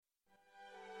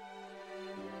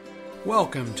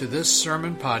Welcome to this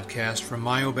sermon podcast from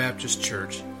Mayo Baptist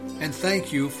Church, and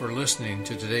thank you for listening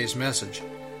to today's message.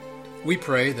 We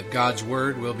pray that God's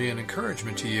Word will be an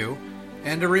encouragement to you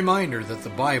and a reminder that the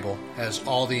Bible has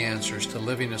all the answers to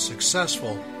living a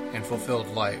successful and fulfilled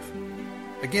life.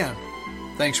 Again,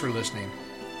 thanks for listening.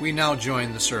 We now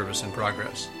join the service in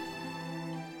progress.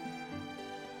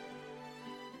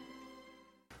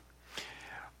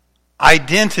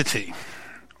 Identity.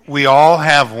 We all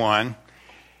have one.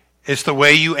 It's the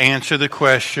way you answer the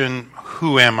question,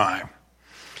 who am I?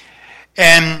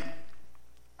 And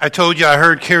I told you I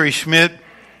heard Kerry Schmidt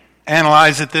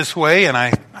analyze it this way, and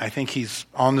I think he's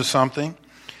on to something.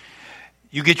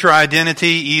 You get your identity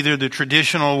either the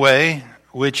traditional way,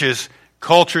 which is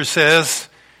culture says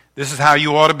this is how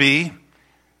you ought to be,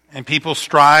 and people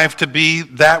strive to be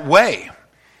that way.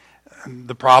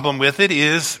 The problem with it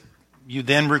is you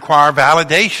then require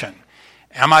validation.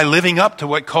 Am I living up to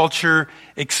what culture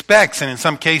expects? And in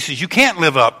some cases, you can't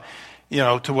live up,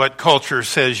 to what culture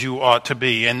says you ought to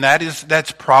be. And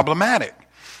that's problematic.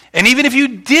 And even if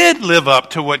you did live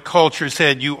up to what culture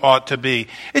said you ought to be,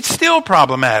 it's still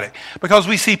problematic because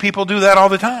we see people do that all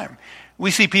the time. We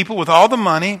see people with all the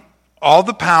money, all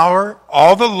the power,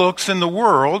 all the looks in the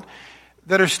world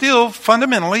that are still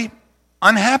fundamentally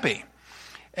unhappy.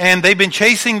 And they've been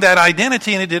chasing that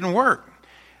identity and it didn't work.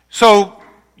 So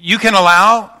you can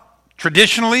allow,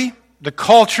 traditionally, the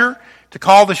culture to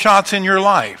call the shots in your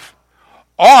life.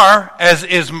 Or, as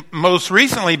is most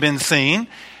recently been seen,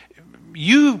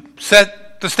 you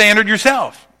set the standard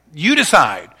yourself. You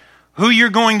decide who you're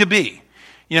going to be.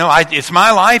 It's my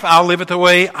life, I'll live it the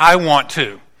way I want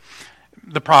to.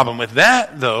 The problem with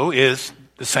that, though, is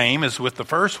the same as with the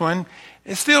first one.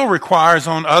 It still requires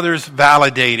on others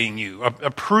validating you,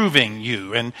 approving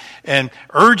you, and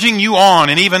urging you on,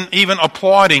 and even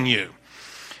applauding you.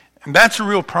 And that's a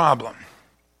real problem.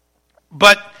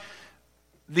 But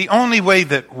the only way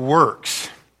that works,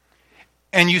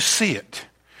 and you see it,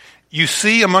 you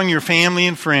see among your family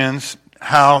and friends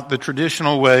how the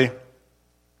traditional way,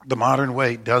 the modern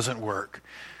way, doesn't work.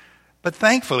 But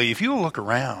thankfully, if you look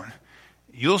around,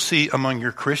 you'll see among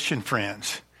your Christian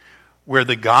friends where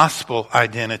the gospel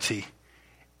identity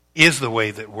is the way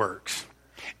that works.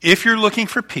 If you're looking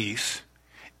for peace,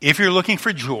 if you're looking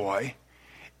for joy,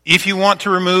 if you want to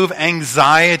remove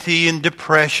anxiety and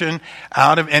depression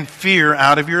and fear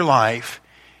out of your life,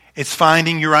 it's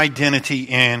finding your identity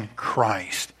in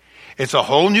Christ. It's a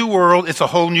whole new world. It's a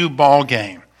whole new ball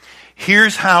game.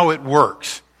 Here's how it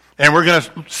works. And we're going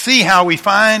to see how we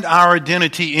find our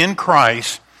identity in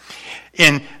Christ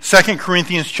in 2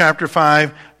 Corinthians chapter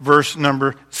 5, verse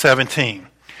number 17.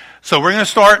 So we're going to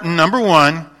start in number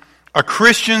 1, a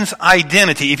Christian's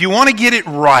identity. If you want to get it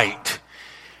right,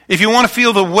 if you want to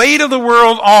feel the weight of the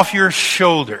world off your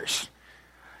shoulders,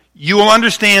 you will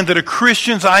understand that a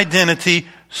Christian's identity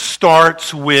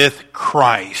starts with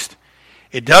Christ.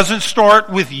 It doesn't start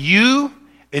with you.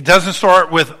 It doesn't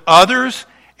start with others.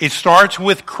 It starts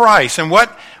with Christ. And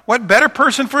what better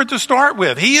person for it to start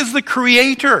with? He is the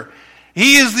Creator.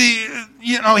 He is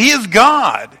He is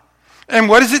God. And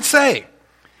what does it say?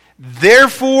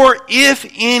 Therefore, if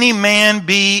any man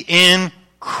be in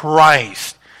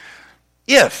Christ.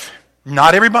 If.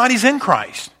 Not everybody's in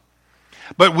Christ.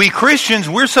 But we Christians,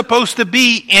 we're supposed to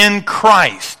be in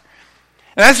Christ.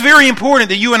 And that's very important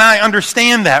that you and I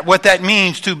understand that, what that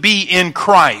means to be in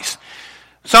Christ.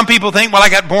 Some people think, well, I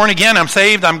got born again, I'm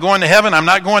saved, I'm going to heaven, I'm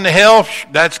not going to hell.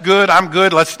 That's good, I'm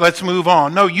good, let's move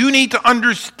on. No, you need to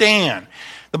understand.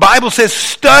 The Bible says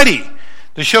study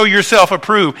to show yourself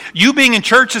approved. You being in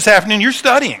church this afternoon, you're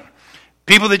studying.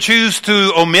 People that choose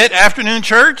to omit afternoon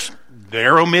church,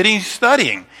 they're omitting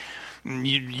studying.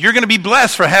 You're going to be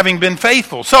blessed for having been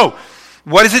faithful. So,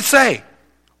 what does it say?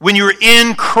 When you're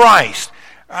in Christ.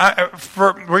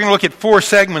 We're going to look at 4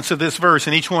 segments of this verse,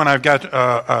 and each one I've got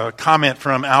a comment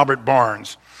from Albert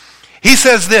Barnes. He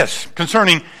says this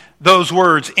concerning those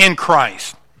words, in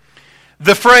Christ.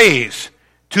 The phrase,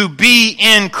 to be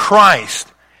in Christ,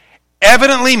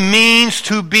 evidently means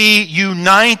to be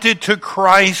united to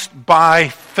Christ by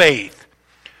faith,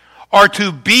 or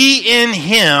to be in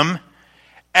Him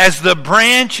as the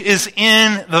branch is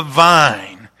in the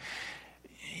vine.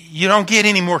 You don't get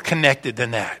any more connected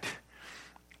than that.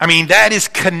 I mean, that is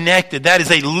connected. That is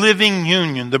a living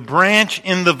union, the branch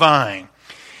in the vine.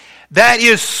 That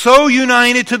is so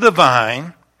united to the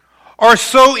vine, or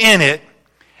so in it,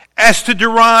 as to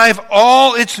derive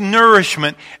all its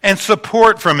nourishment and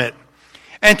support from it,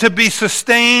 and to be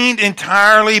sustained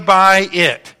entirely by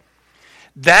it.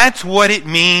 That's what it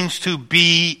means to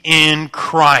be in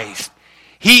Christ.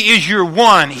 He is your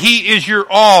one. He is your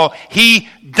all. He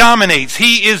dominates.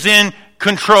 He is in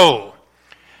control.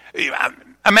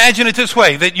 Imagine it this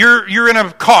way, that you're in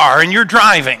a car and you're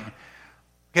driving.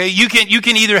 Okay, you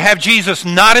can either have Jesus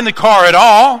not in the car at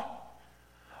all,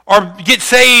 or get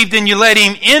saved and you let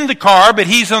him in the car, but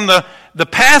he's on the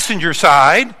passenger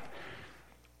side,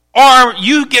 or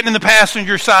you get in the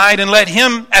passenger side and let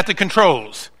him at the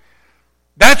controls.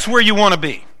 That's where you want to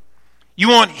be. You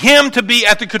want him to be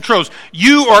at the controls.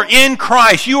 You are in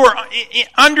Christ. You are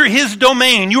under his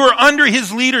domain. You are under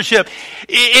his leadership.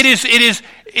 It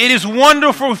is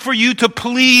wonderful for you to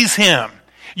please him.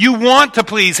 You want to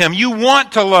please him. You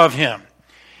want to love him.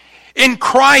 In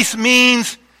Christ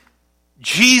means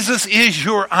Jesus is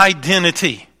your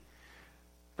identity.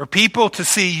 For people to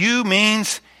see you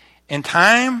means in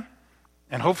time,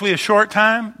 and hopefully a short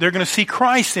time, they're going to see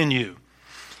Christ in you.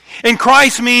 In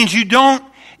Christ means you don't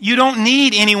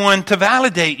need anyone to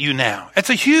validate you now. It's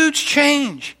a huge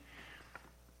change.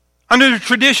 Under the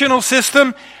traditional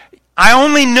system, I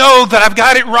only know that I've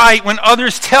got it right when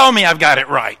others tell me I've got it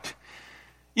right.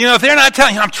 You know, if they're not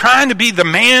telling you, I'm trying to be the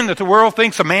man that the world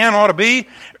thinks a man ought to be,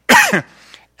 and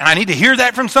I need to hear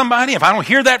that from somebody. If I don't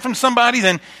hear that from somebody,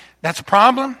 then that's a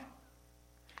problem.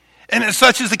 And as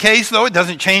such is the case, though, it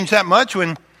doesn't change that much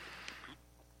when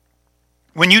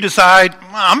you decide,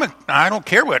 I don't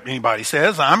care what anybody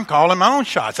says, I'm calling my own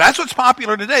shots. That's what's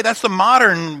popular today. That's the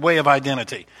modern way of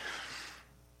identity.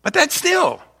 But that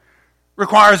still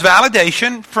requires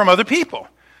validation from other people.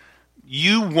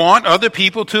 You want other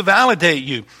people to validate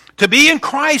you. To be in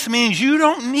Christ means you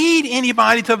don't need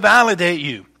anybody to validate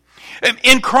you.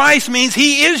 In Christ means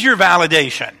he is your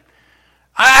validation.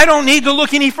 I don't need to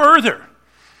look any further.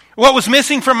 What was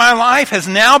missing from my life has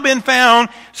now been found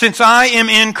since I am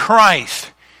in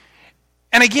Christ.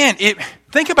 And again,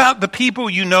 think about the people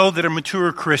you know that are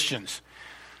mature Christians.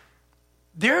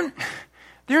 They're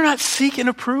not seeking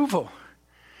approval.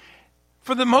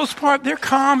 For the most part, they're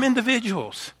calm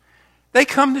individuals. They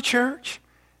come to church.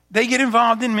 They get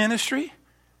involved in ministry.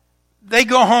 They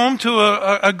go home to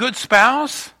a good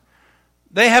spouse.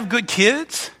 They have good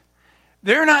kids.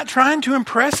 They're not trying to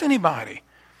impress anybody.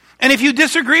 And if you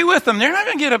disagree with them, they're not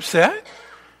going to get upset.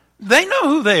 They know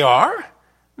who they are.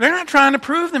 They're not trying to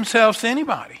prove themselves to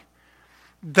anybody.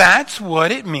 That's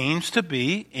what it means to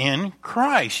be in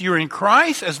Christ. You're in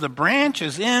Christ as the branch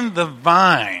is in the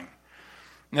vine.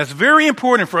 And that's very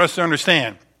important for us to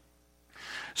understand.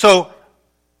 So,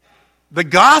 the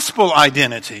gospel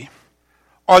identity,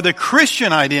 or the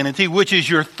Christian identity, which is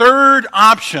your third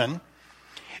option,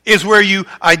 is where your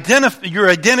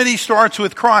identity starts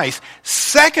with Christ.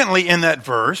 Secondly, in that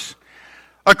verse,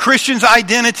 a Christian's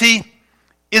identity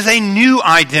is a new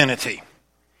identity.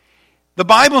 The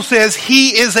Bible says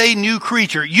he is a new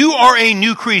creature. You are a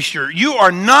new creature. You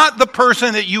are not the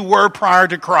person that you were prior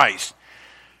to Christ.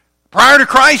 Prior to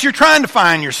Christ, you're trying to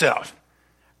find yourself.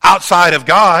 Outside of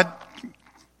God,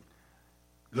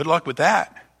 good luck with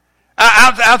that.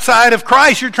 Outside of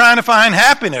Christ, you're trying to find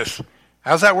happiness.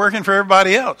 How's that working for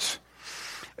everybody else?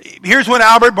 Here's what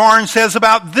Albert Barnes says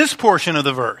about this portion of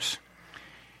the verse.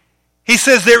 He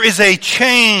says there is a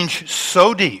change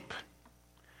so deep,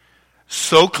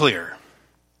 so clear,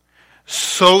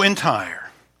 so entire,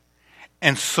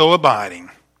 and so abiding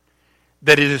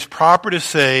that it is proper to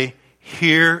say,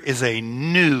 here is a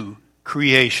new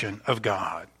creation of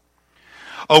God.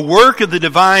 A work of the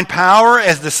divine power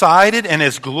as decided and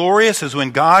as glorious as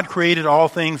when God created all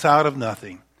things out of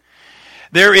nothing.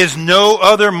 There is no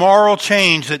other moral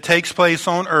change that takes place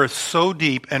on earth so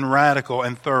deep and radical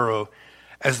and thorough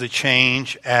as the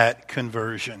change at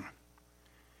conversion.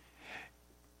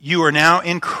 You are now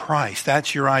in Christ.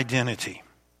 That's your identity.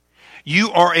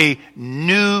 You are a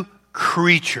new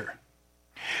creature.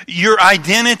 Your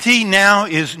identity now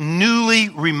is newly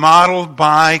remodeled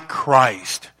by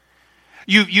Christ.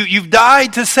 You've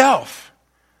died to self.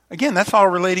 Again, that's all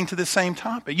relating to the same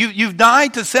topic. You've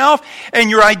died to self, and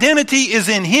your identity is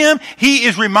in him. He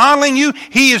is remodeling you.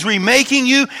 He is remaking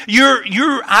you. Your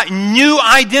new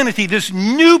identity, this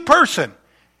new person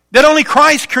that only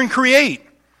Christ can create,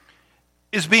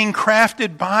 is being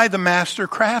crafted by the master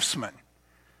craftsman.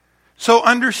 So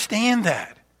understand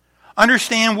that.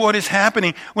 Understand what is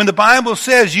happening. When the Bible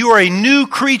says you are a new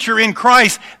creature in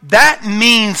Christ, that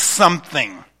means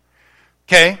something.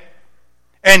 Okay?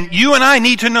 And you and I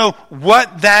need to know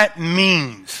what that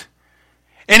means.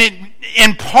 And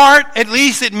in part, at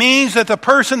least, it means that the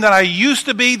person that I used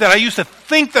to be, that I used to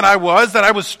think that I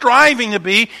was striving to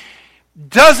be,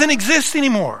 doesn't exist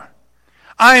anymore.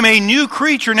 I am a new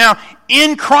creature now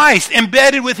in Christ,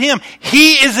 embedded with him.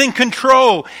 He is in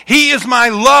control. He is my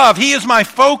love. He is my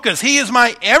focus. He is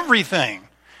my everything.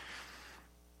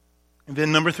 And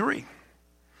then number 3.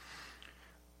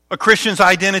 A Christian's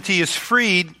identity is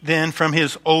freed then from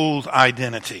his old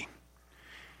identity.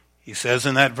 He says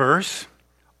in that verse,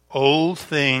 old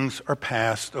things are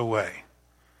passed away.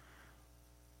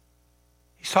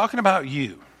 He's talking about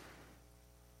you.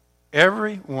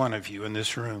 Every one of you in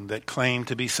this room that claim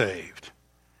to be saved.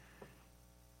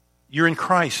 You're in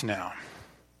Christ now.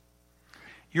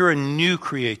 You're a new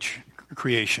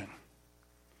creation.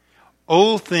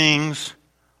 Old things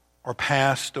are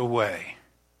passed away.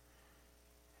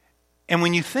 And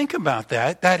when you think about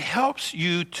that, that helps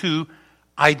you to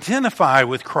identify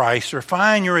with Christ or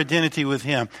find your identity with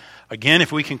Him. Again,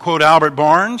 if we can quote Albert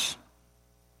Barnes,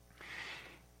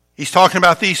 he's talking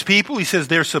about these people. He says,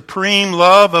 their supreme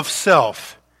love of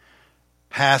self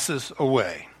passes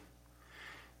away.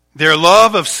 Their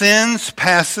love of sins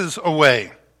passes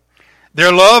away.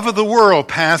 Their love of the world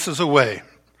passes away.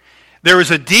 There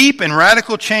is a deep and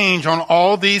radical change on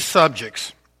all these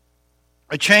subjects.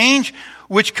 A change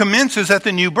which commences at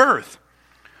the new birth,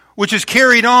 which is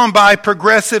carried on by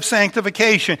progressive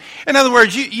sanctification. In other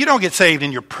words, you don't get saved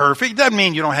and you're perfect. Doesn't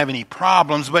mean you don't have any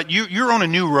problems, but you're on a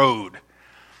new road.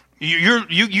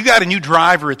 You got a new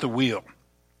driver at the wheel,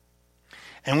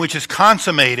 and which is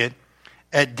consummated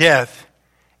at death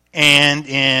and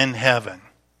in heaven.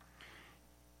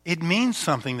 It means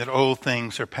something that old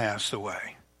things are passed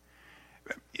away.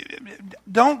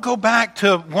 Don't go back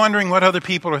to wondering what other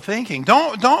people are thinking.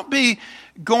 Don't be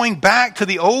going back to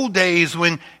the old days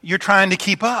when you're trying to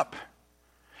keep up.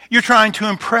 You're trying to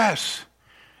impress.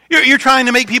 You're trying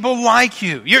to make people like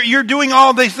you. You're doing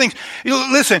all these things.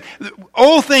 Listen,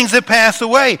 old things have passed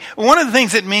away. One of the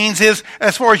things it means is,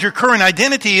 as far as your current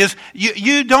identity is,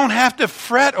 you don't have to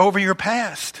fret over your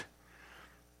past.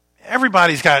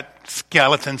 Everybody's got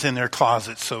skeletons in their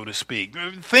closets, so to speak.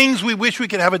 Things we wish we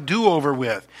could have a do-over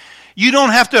with. You don't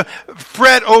have to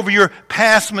fret over your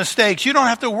past mistakes. You don't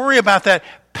have to worry about that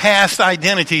past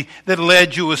identity that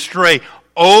led you astray.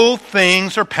 Old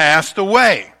things are passed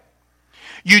away.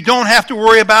 You don't have to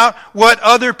worry about what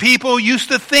other people used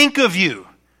to think of you.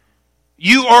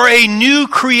 You are a new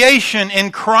creation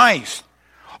in Christ.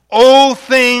 Old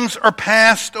things are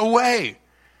passed away.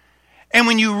 And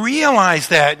when you realize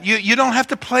that, you don't have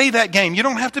to play that game. You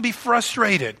don't have to be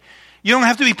frustrated. You don't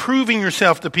have to be proving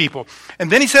yourself to people.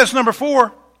 And then he says, number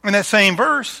 4, in that same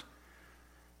verse,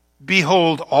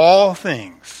 behold, all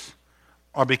things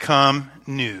are become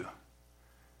new.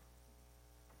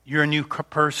 You're a new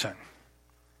person.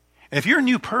 And if you're a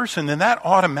new person, then that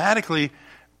automatically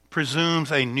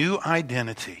presumes a new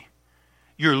identity.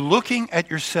 You're looking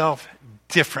at yourself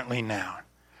differently now.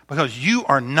 Because you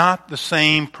are not the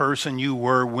same person you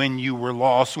were when you were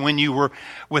lost, when you were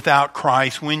without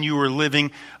Christ, when you were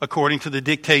living according to the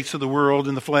dictates of the world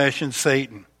and the flesh and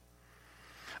Satan.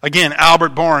 Again,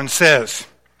 Albert Barnes says,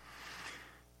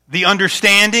 the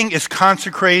understanding is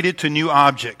consecrated to new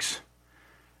objects.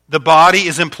 The body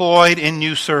is employed in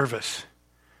new service.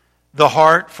 The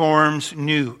heart forms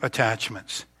new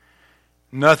attachments.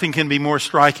 Nothing can be more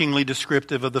strikingly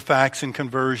descriptive of the facts in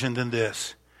conversion than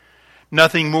this.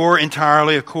 Nothing more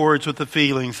entirely accords with the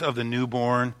feelings of the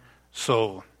newborn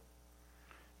soul.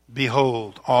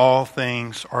 Behold, all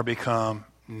things are become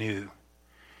new.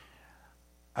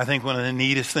 I think one of the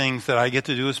neatest things that I get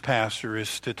to do as pastor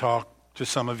is to talk to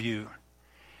some of you.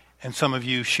 And some of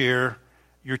you share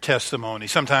your testimony.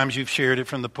 Sometimes you've shared it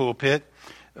from the pulpit,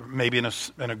 maybe in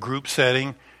a group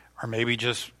setting, or maybe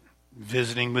just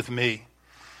visiting with me.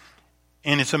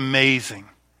 And it's amazing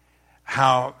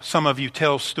how some of you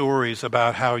tell stories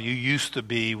about how you used to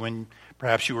be when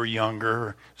perhaps you were younger,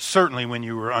 or certainly when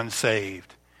you were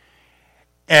unsaved.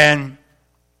 And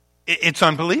it's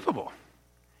unbelievable.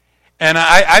 And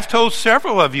I've told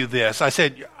several of you this. I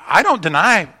said, I don't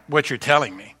deny what you're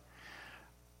telling me.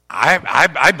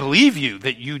 I believe you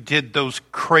that you did those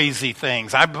crazy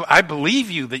things. I believe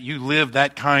you that you lived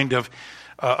that kind of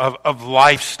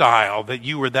lifestyle, that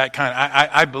you were that kind.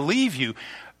 I believe you,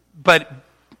 but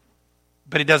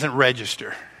it doesn't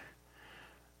register.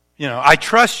 You know, I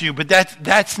trust you, but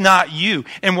that's not you.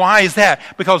 And why is that?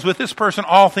 Because with this person,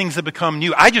 all things have become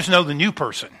new. I just know the new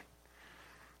person.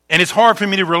 And it's hard for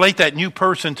me to relate that new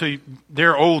person to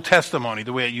their old testimony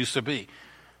the way it used to be.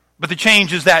 But the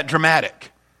change is that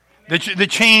dramatic. The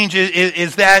change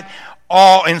is that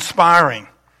awe-inspiring.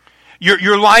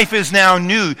 Your life is now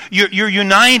new. You're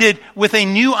united with a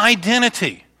new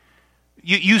identity.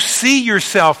 You see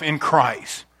yourself in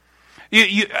Christ.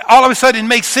 All of a sudden it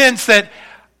makes sense that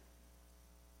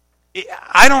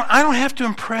I don't have to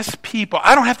impress people.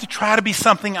 I don't have to try to be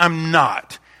something I'm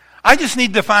not. I just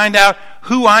need to find out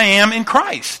who I am in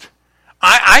Christ.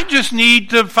 I just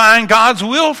need to find God's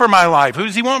will for my life. Who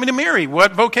does he want me to marry?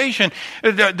 What vocation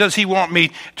does he want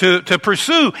me to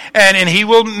pursue? And he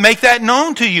will make that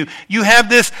known to you. You have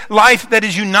this life that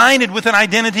is united with an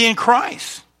identity in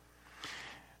Christ.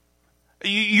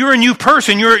 You're a new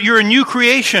person. You're a new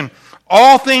creation.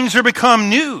 All things are become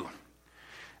new.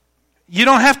 You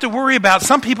don't have to worry about,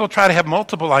 some people try to have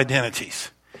multiple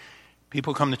identities.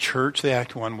 People come to church, they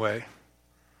act one way.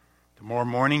 Tomorrow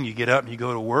morning you get up and you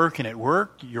go to work, and at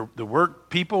work, the work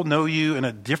people know you in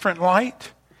a different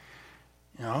light.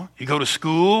 You go to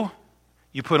school,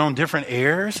 you put on different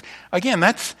airs. Again,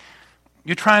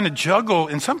 you're trying to juggle,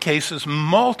 in some cases,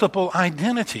 multiple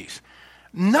identities.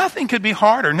 Nothing could be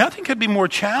harder. Nothing could be more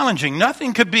challenging.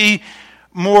 Nothing could be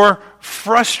more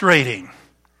frustrating.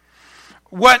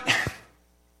 What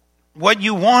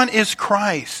you want is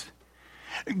Christ.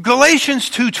 Galatians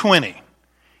 2:20.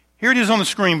 Here it is on the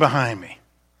screen behind me.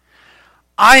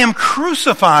 I am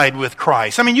crucified with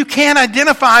Christ. I mean, you can't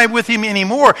identify with him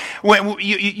anymore.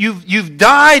 You've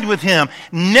died with him.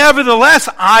 Nevertheless,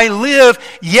 I live,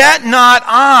 yet not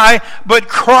I, but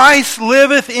Christ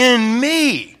liveth in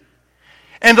me.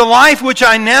 And the life which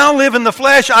I now live in the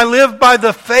flesh, I live by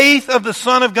the faith of the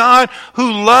Son of God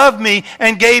who loved me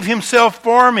and gave himself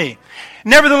for me.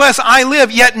 Nevertheless, I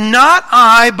live, yet not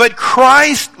I, but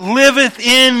Christ liveth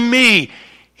in me.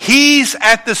 He's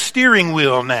at the steering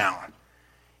wheel now.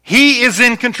 He is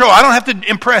in control. I don't have to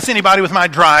impress anybody with my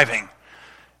driving.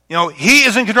 He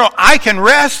is in control. I can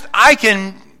rest. I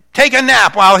can take a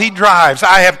nap while he drives.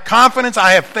 I have confidence.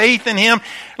 I have faith in him.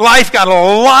 Life got a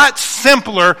lot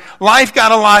simpler. Life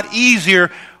got a lot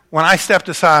easier when I stepped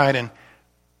aside and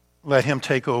let him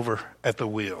take over at the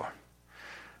wheel.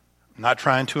 I'm not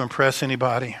trying to impress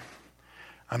anybody.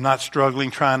 I'm not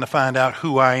struggling trying to find out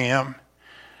who I am.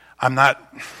 I'm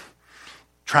not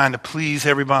trying to please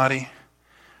everybody.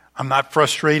 I'm not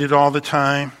frustrated all the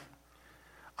time.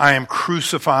 I am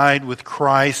crucified with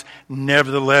Christ.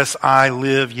 Nevertheless, I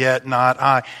live, yet not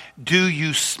I.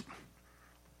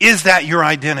 Is that your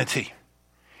identity?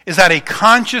 Is that a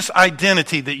conscious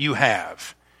identity that you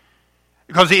have?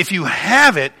 Because if you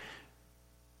have it,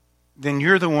 then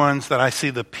you're the ones that I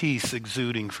see the peace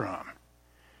exuding from.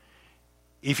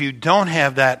 If you don't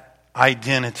have that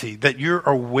identity that you're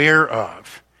aware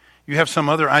of, you have some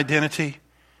other identity,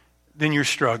 then you're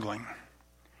struggling.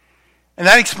 And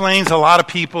that explains a lot of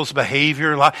people's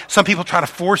behavior. Some people try to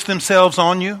force themselves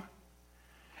on you.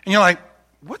 And you're like,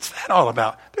 what's that all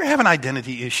about? They're having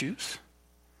identity issues.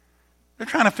 They're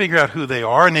trying to figure out who they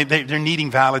are, and they're needing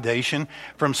validation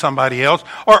from somebody else.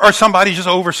 Or somebody just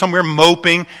over somewhere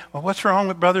moping, well, what's wrong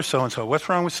with brother so-and-so? What's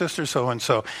wrong with sister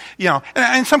so-and-so? And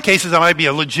in some cases that might be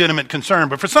a legitimate concern,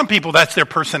 but for some people that's their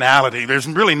personality. There's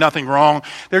really nothing wrong.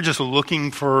 They're just looking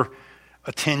for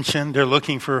attention. They're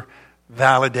looking for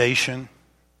validation.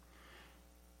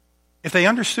 If they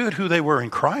understood who they were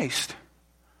in Christ,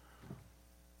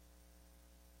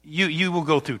 you will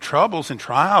go through troubles and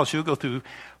trials. You'll go through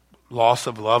loss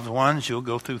of loved ones. You'll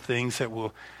go through things that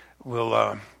will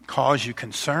cause you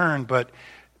concern. But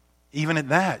even at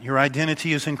that, your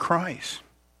identity is in Christ.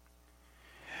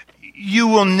 You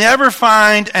will never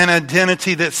find an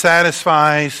identity that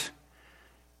satisfies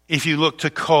if you look to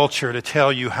culture to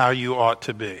tell you how you ought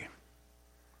to be.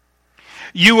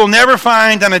 You will never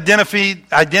find an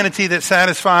identity that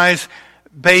satisfies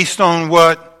based on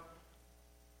what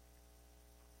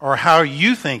or how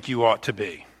you think you ought to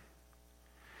be.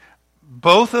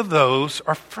 Both of those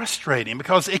are frustrating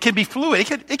because it can be fluid.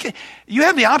 You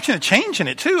have the option of changing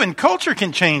it too, and culture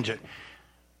can change it.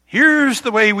 Here's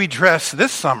the way we dress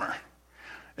this summer.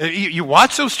 You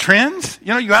watch those trends.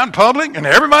 You're out in public, and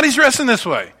everybody's dressing this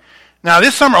way. Now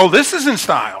this summer, this is in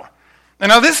style. And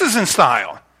now this is in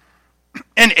style.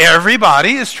 And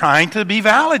everybody is trying to be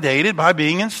validated by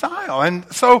being in style. And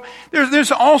so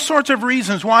there's all sorts of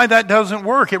reasons why that doesn't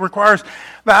work. It requires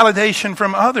validation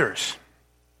from others.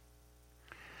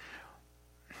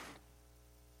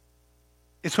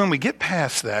 It's when we get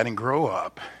past that and grow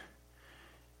up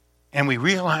and we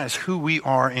realize who we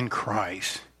are in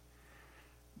Christ,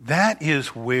 that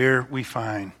is where we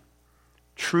find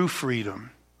true freedom.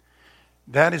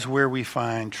 That is where we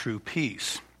find true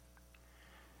peace.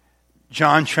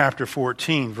 John chapter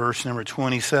 14, verse number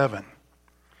 27.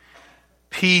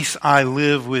 Peace I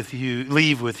leave with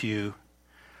you.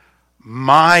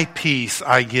 My peace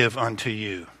I give unto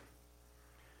you.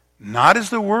 Not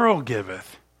as the world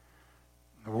giveth.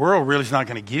 The world really is not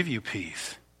going to give you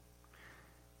peace.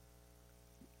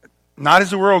 Not as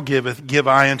the world giveth, give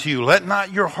I unto you. Let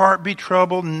not your heart be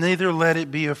troubled, neither let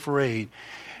it be afraid.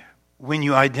 When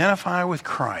you identify with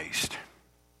Christ,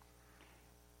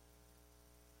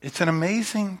 It's an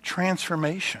amazing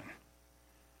transformation.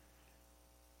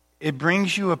 It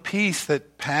brings you a peace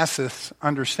that passeth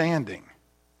understanding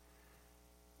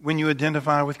when you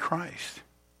identify with Christ.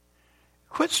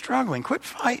 Quit struggling. Quit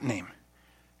fighting him.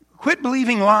 Quit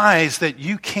believing lies that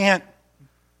you can't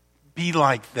be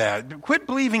like that. Quit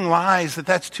believing lies that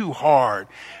that's too hard.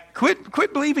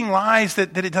 Quit believing lies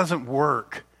that it doesn't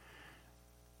work.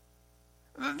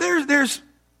 There's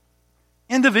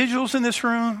individuals in this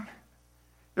room.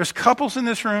 There's couples in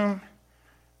this room.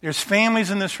 There's families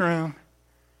in this room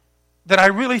that I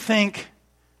really think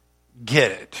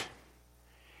get it.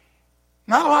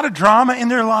 Not a lot of drama in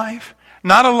their life.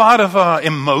 Not a lot of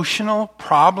emotional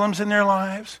problems in their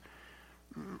lives.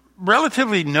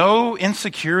 Relatively no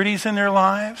insecurities in their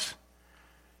lives.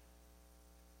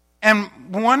 And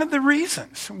one of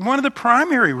the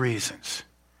primary reasons,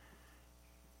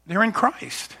 they're in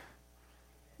Christ.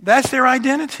 That's their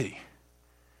identity.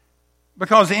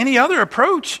 Because any other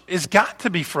approach has got to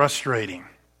be frustrating.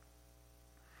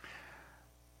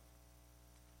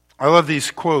 I love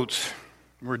these quotes.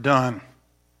 We're done.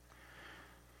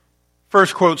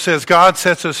 First quote says, God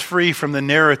sets us free from the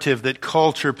narrative that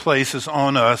culture places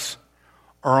on us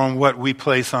or on what we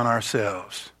place on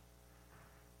ourselves.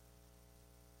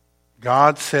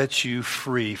 God sets you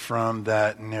free from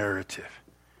that narrative.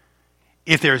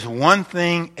 If there's one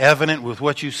thing evident with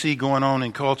what you see going on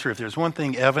in culture, if there's one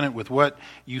thing evident with what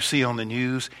you see on the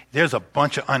news, there's a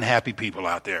bunch of unhappy people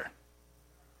out there.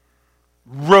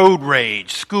 Road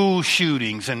rage, school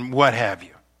shootings, and what have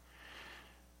you.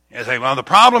 You say, well, the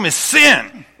problem is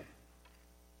sin.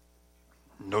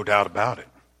 No doubt about it.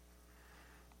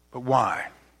 But why?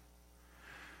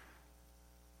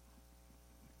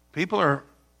 People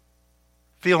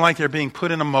feel like they're being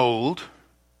put in a mold.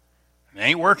 It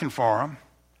ain't working for them.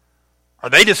 Or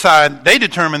they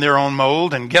determine their own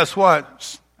mold, and guess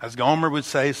what? As Gomer would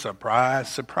say, surprise,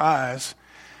 surprise.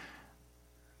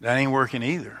 That ain't working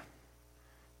either.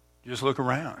 Just look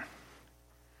around.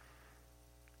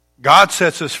 God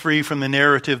sets us free from the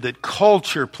narrative that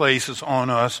culture places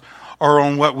on us or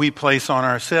on what we place on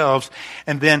ourselves.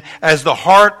 And then at the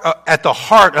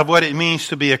heart of what it means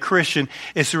to be a Christian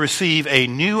is to receive a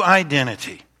new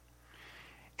identity.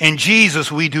 In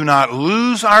Jesus, we do not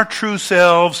lose our true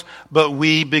selves, but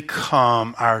we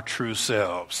become our true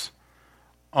selves.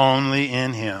 Only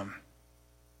in Him.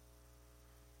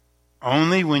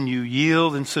 Only when you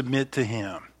yield and submit to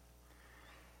Him.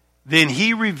 Then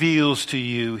He reveals to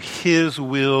you His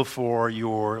will for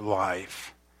your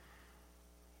life.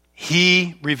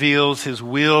 He reveals His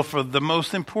will for the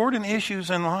most important issues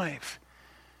in life.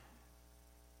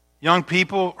 Young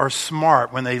people are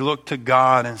smart when they look to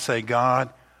God and say,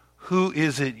 God, who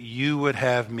is it you would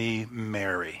have me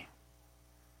marry?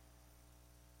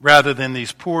 Rather than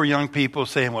these poor young people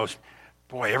saying, well,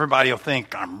 boy, everybody will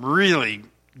think I'm really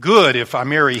good if I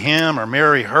marry him or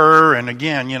marry her. And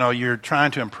again, you're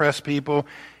trying to impress people.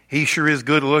 He sure is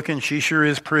good looking. She sure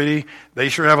is pretty. They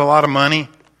sure have a lot of money.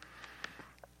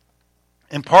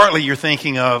 And partly you're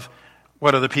thinking of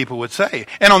what other people would say.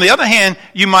 And on the other hand,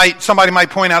 somebody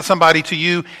might point out somebody to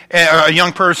you, a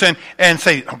young person, and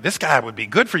say, oh, this guy would be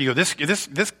good for you. This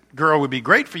girl would be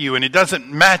great for you. And it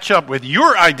doesn't match up with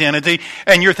your identity.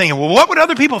 And you're thinking, well, what would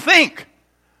other people think?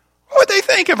 What would they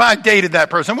think if I dated that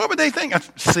person? What would they think?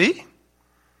 See?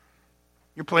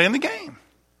 You're playing the game.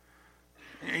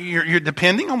 You're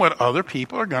depending on what other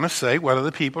people are going to say, what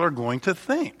other people are going to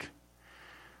think.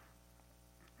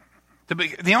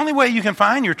 The only way you can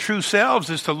find your true selves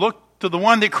is to look to the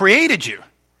one that created you.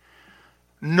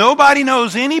 Nobody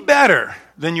knows any better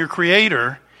than your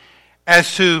Creator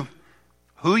as to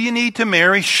who you need to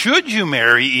marry, should you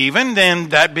marry even, then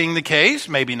that being the case,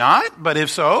 maybe not, but if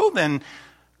so, then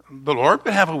the Lord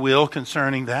would have a will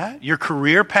concerning that. Your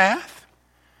career path.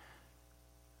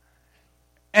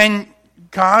 And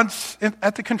God's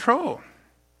at the control.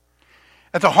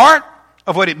 At the heart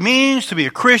of what it means to be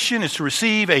a Christian is to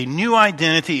receive a new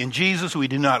identity in Jesus. We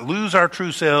do not lose our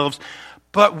true selves,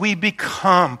 but we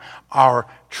become our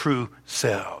true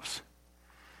selves.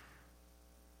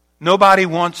 Nobody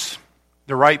wants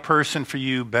the right person for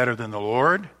you better than the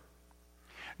Lord.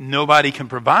 Nobody can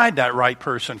provide that right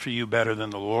person for you better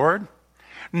than the Lord.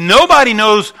 Nobody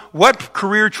knows what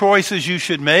career choices you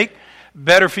should make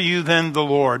better for you than the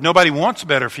Lord. Nobody wants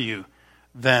better for you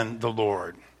than the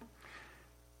Lord.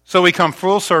 So we come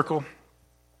full circle.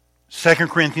 2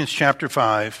 Corinthians chapter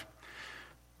 5,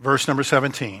 verse number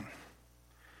 17.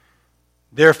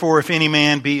 Therefore, if any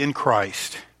man be in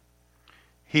Christ,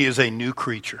 he is a new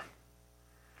creature.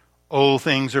 Old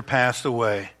things are passed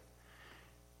away.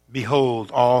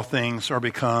 Behold, all things are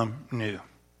become new.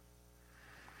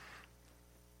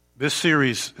 This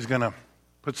series is going to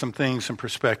put some things in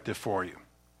perspective for you.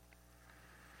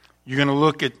 You're going to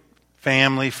look at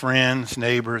family, friends,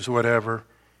 neighbors, whatever,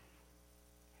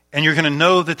 and you're going to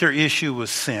know that their issue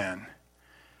was sin.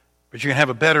 But you're going to have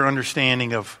a better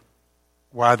understanding of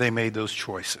why they made those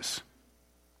choices.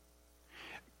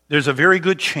 There's a very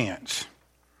good chance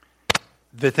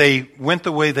that they went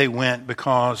the way they went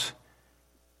because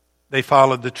they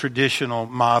followed the traditional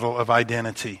model of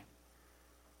identity.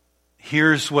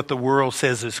 Here's what the world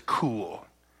says is cool.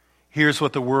 Here's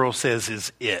what the world says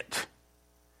is it.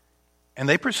 And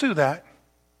they pursue that.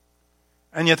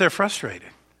 And yet they're frustrated.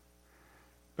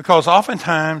 Because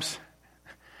oftentimes,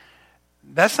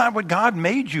 that's not what God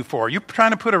made you for. You're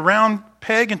trying to put a round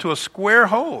peg into a square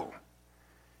hole.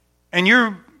 And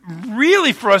you're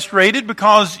really frustrated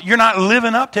because you're not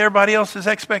living up to everybody else's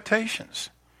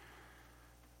expectations.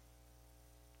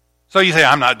 So you say,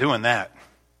 I'm not doing that,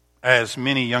 as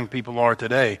many young people are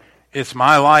today. It's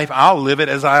my life. I'll live it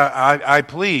as I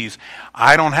please.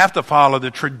 I don't have to follow the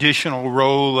traditional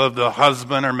role of the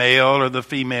husband or male or the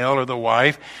female or the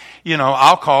wife. You know,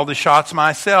 I'll call the shots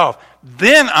myself.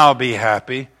 Then I'll be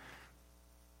happy.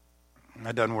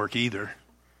 That doesn't work either.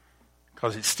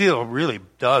 Because it still really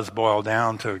does boil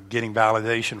down to getting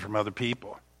validation from other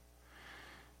people.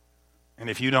 And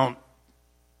if you don't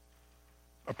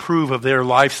approve of their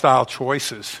lifestyle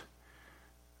choices,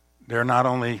 they're not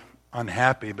only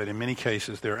unhappy, but in many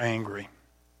cases they're angry.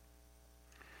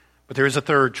 But there is a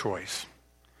third choice.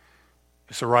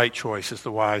 It's the right choice. It's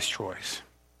the wise choice.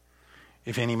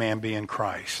 If any man be in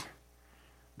Christ.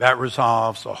 That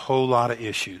resolves a whole lot of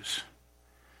issues.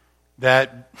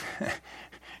 That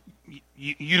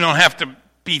you don't have to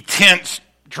be tense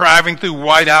driving through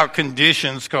whiteout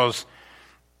conditions because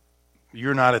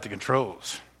you're not at the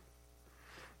controls.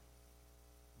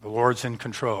 The Lord's in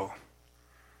control.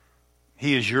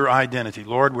 He is your identity.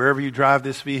 Lord, wherever you drive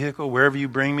this vehicle, wherever you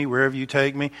bring me, wherever you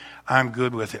take me, I'm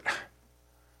good with it.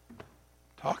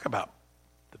 Talk about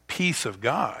the peace of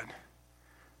God.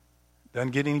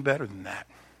 Doesn't get any better than that.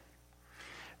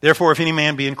 Therefore, if any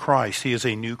man be in Christ, he is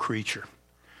a new creature.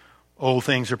 Old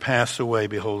things are passed away.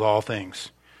 Behold, all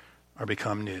things are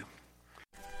become new.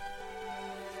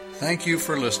 Thank you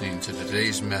for listening to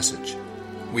today's message.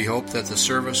 We hope that the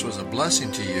service was a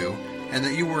blessing to you and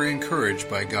that you were encouraged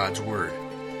by God's Word.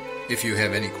 If you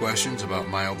have any questions about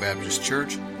Myo Baptist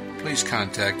Church, please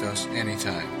contact us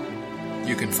anytime.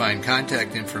 You can find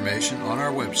contact information on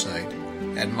our website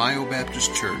at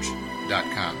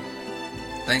myobaptistchurch.com.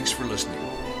 Thanks for listening.